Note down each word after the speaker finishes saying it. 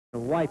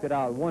Wipe it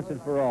out once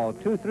and for all.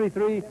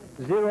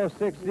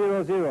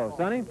 233-0600.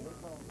 Sonny?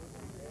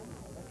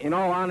 In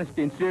all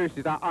honesty and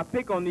seriousness, I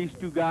pick on these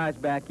two guys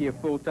back here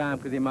full-time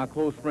because they're my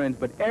close friends,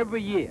 but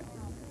every year,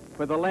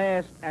 for the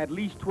last at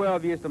least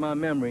 12 years to my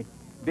memory,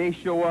 they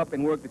show up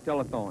and work the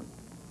telethon.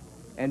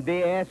 And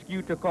they ask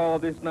you to call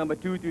this number,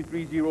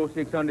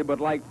 233-0600, but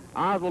like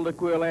Oswald the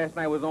Queer last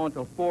night was on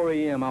till 4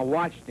 a.m. I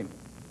watched him.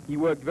 He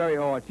worked very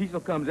hard. Cecil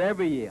comes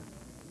every year.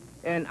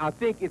 And I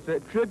think it's a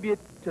tribute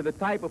to the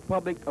type of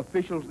public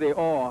officials they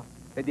are,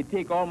 that they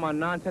take all my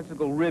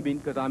nonsensical ribbing,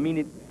 because I mean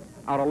it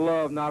out of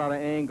love, not out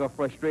of anger or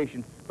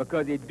frustration,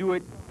 because they do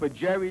it for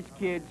Jerry's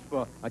kids,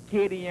 for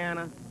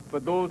Acadiana, for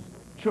those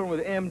children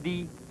with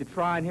MD, to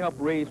try and help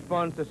raise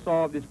funds to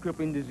solve this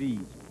crippling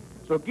disease.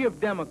 So give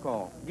them a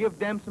call. Give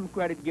them some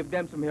credit. Give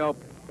them some help.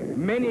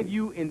 Many of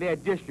you in their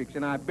districts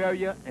in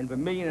Iberia and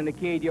Vermilion and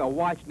Acadia are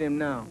watching them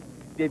now.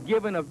 They've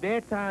given of their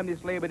time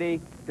this Labor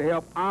Day to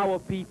help our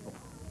people,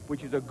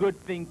 which is a good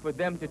thing for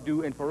them to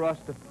do and for us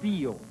to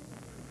feel.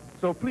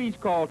 So please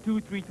call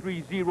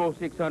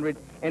 233-0600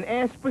 and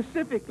ask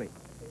specifically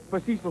for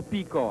Cecil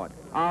Picard,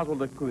 Oswald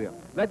the Queer.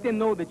 Let them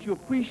know that you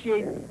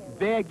appreciate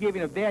their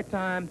giving of their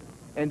time,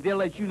 and they'll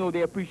let you know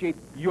they appreciate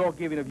your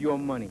giving of your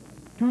money.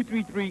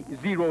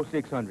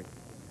 233-0600.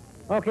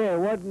 Okay,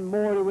 what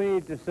more do we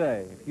need to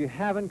say? If you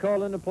haven't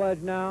called in the pledge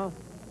now,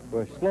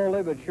 we're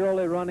slowly but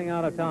surely running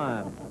out of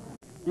time.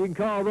 You can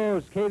call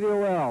those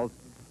KVOLs,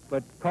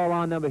 but call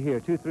our number here,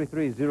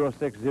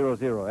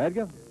 233-0600.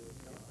 Edgar?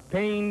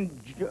 Payne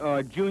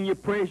Jr.,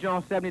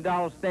 Prejean,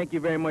 $70. Thank you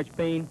very much,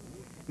 Payne.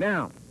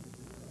 Now,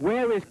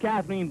 where is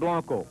Kathleen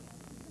Blanco?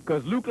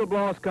 Because Luke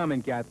LeBlanc's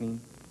coming,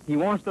 Kathleen. He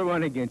wants to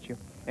run against you.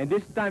 And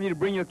this time you to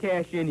bring your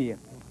cash in here.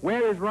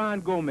 Where is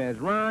Ron Gomez?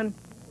 Ron,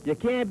 you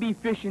can't be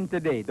fishing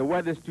today. The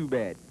weather's too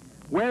bad.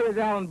 Where is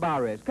Alan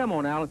Barres? Come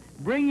on, Alan.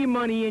 Bring your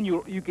money in.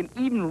 You can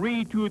even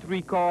read 2 or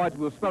 3 cards.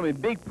 We'll spell in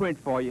big print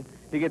for you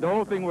to get the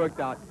whole thing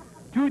worked out.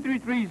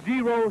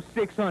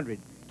 233-0600.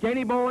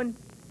 Kenny Bowen,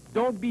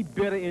 don't be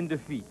bitter in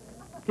defeat.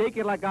 Take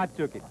it like I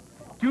took it.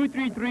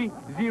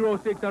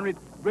 233-0600.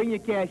 Bring your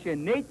cash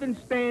in. Nathan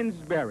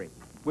Stansberry,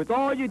 with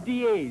all your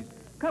DAs,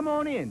 come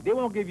on in. They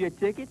won't give you a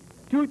ticket.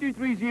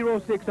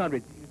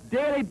 233-0600.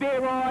 Daily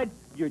Bayrod,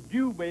 you're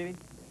due, baby.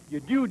 You're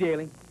due,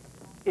 Daily.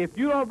 If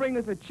you don't bring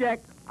us a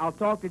check, I'll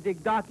talk to Dick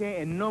Dockhand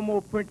and no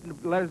more printing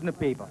letters in the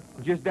paper.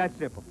 Just that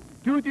simple.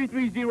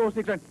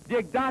 233-0600.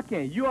 Dick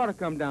Dockhand, you ought to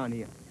come down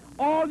here.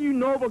 All you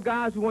noble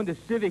guys who won the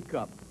Civic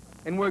Cup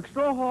and worked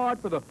so hard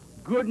for the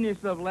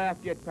goodness of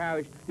Lafayette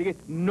Parish to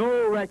get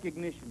no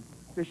recognition,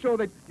 to show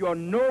that you're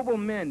noble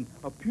men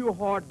of pure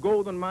heart,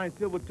 golden mind,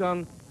 silver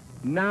tongue,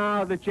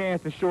 now's the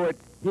chance to show it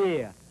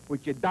here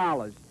with your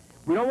dollars.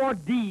 We don't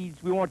want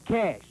deeds, we want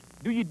cash.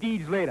 Do your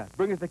deeds later.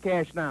 Bring us the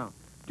cash now.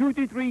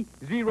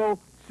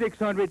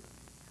 233-0600.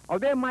 Are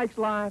there mics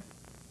live?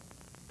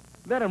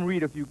 Let them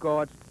read a few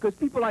cards, because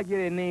people like to get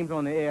their names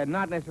on the air,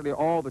 not necessarily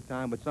all the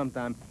time, but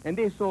sometimes, and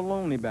they're so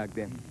lonely back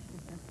then.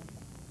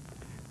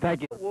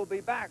 Thank you. We'll be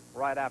back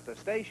right after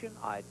station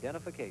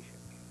identification.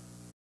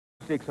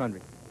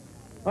 600.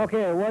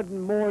 Okay, what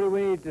more do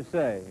we need to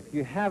say? If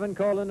you haven't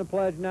called in the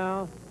pledge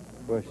now,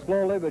 we're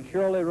slowly but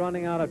surely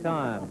running out of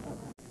time.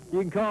 You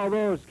can call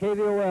those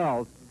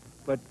KVOLs,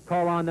 but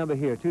call our number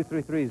here,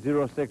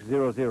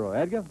 233-0600.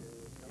 Edgar?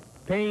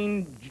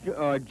 Payne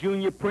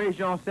Jr.,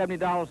 Prejean,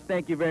 $70.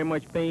 Thank you very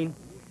much, Payne.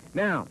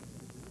 Now,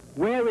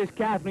 where is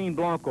Kathleen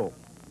Blanco?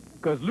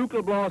 Because Luke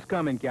LeBlanc's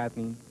coming,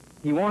 Kathleen.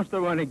 He wants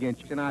to run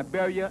against you. And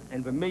Iberia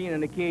and Vermilion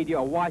and Acadia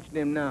are watching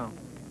them now.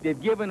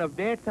 They've given of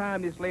their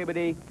time this Labor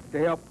Day to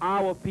help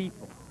our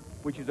people,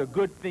 which is a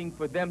good thing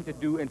for them to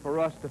do and for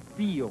us to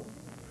feel.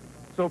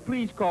 So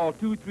please call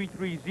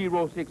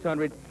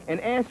 233-0600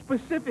 and ask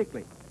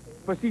specifically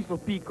for Cecil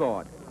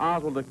Picard,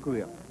 Oswald the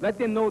Queer. Let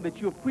them know that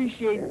you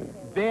appreciate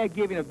their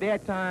giving of their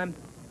time,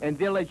 and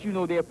they'll let you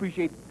know they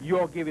appreciate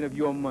your giving of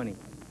your money.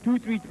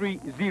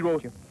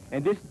 233-0600.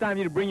 And this time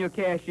you to bring your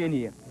cash in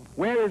here.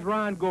 Where is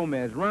Ron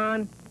Gomez?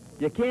 Ron,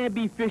 you can't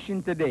be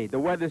fishing today. The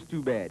weather's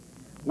too bad.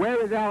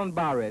 Where is Alan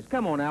Barres?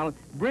 Come on, Alan.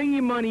 Bring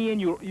your money in.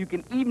 You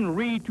can even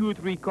read 2 or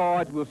 3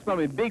 cards. We'll spell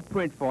in big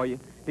print for you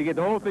to get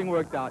the whole thing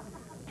worked out.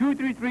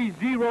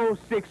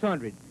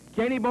 233-0600.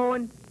 Kenny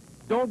Bowen,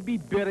 don't be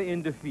bitter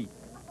in defeat.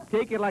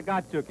 Take it like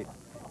I took it.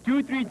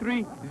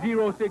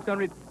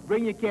 233-0600.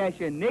 Bring your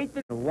cash in.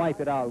 Nathan. Wipe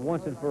it out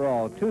once and for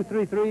all.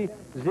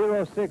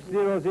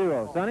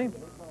 233-0600. Sonny?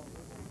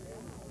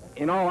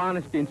 In all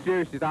honesty and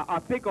seriousness, I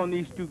pick on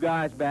these two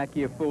guys back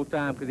here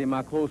full-time because they're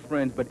my close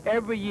friends, but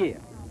every year,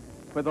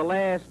 for the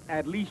last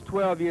at least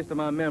 12 years to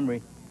my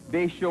memory,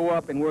 they show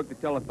up and work the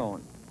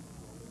telethon.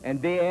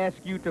 And they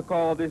ask you to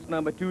call this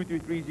number,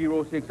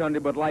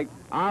 233-0600, but like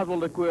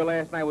Oswald the Queer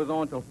last night was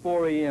on till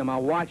 4 a.m. I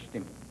watched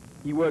him.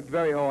 He worked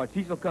very hard.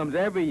 Cecil comes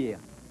every year.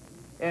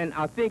 And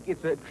I think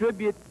it's a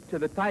tribute to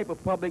the type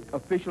of public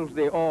officials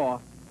they are,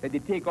 that they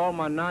take all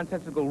my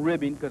nonsensical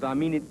ribbing, because I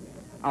mean it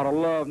out of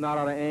love, not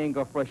out of anger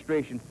or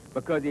frustration,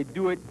 because they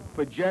do it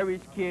for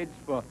Jerry's kids,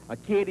 for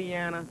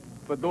Acadiana,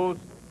 for those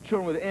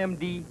children with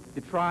MD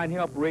to try and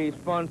help raise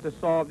funds to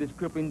solve this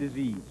crippling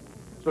disease.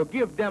 So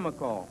give them a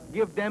call.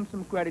 Give them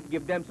some credit.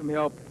 Give them some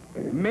help.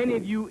 Many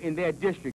of you in their district